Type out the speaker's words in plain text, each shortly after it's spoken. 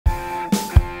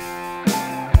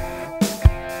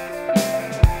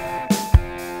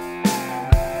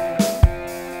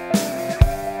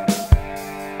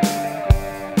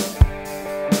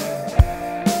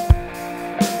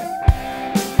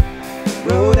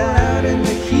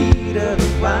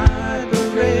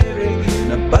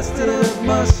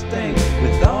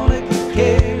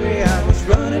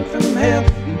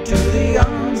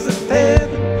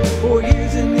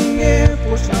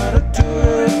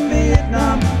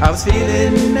I was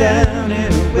feeling down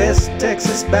in a West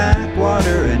Texas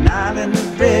backwater, an island of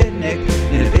redneck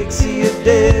in a big sea of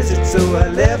desert. So I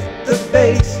left the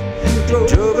base and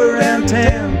drove around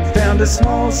town, found a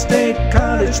small state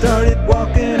college, started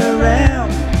walking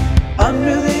around.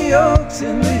 Under the oaks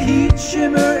in the heat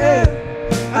shimmer air,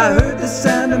 I heard the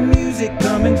sound of music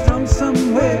coming from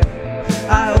somewhere.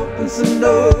 I opened some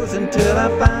doors until I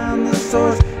found the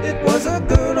source. It was a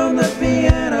girl on the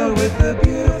piano with a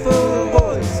beautiful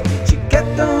voice. She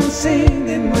kept on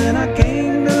singing when I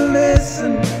came to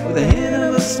listen, with a hint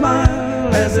of a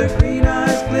smile as her green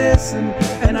eyes glistened.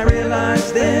 And I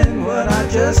realized then what I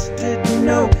just didn't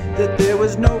know, that there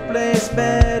was no place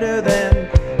better than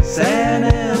San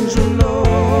Angelo.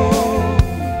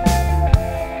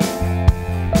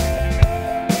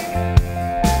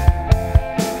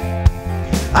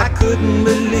 I couldn't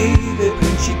believe it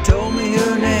when she told me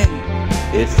her name.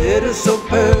 It fit her so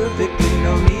perfectly,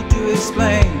 no need to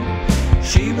explain.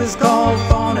 She was called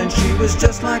Fawn and she was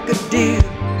just like a deer,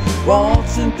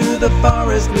 waltzing through the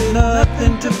forest with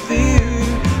nothing to fear.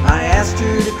 I asked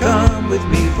her to come with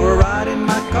me for a ride in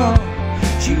my car.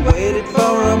 She waited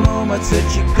for a moment, said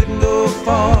she couldn't go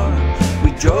far.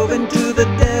 We drove into the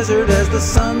desert as the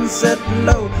sun set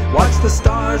low, watched the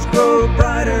stars grow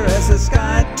brighter as the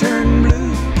sky turned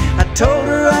blue. I told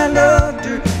her I loved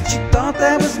her, she thought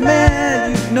that was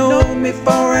mad. You've known me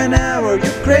for an hour,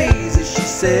 you're crazy, she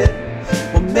said.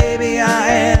 Well, maybe I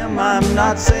am, I'm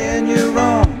not saying you're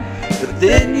wrong, but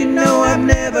then you know I've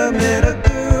never met a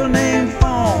girl named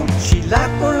Fawn. She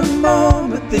laughed for a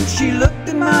moment, then she looked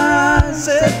in my eyes,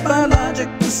 said my logic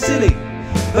was silly,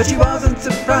 but she wasn't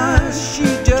surprised. She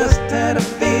just had a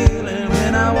feeling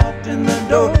when I walked in the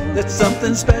door that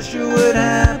something special would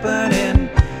happen in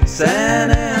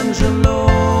San Angelo.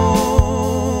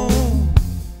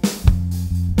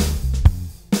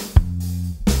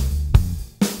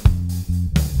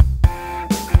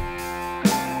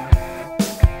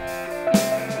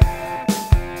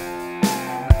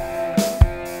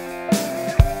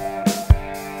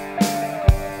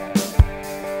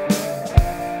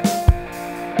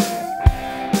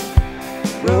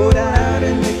 Rhode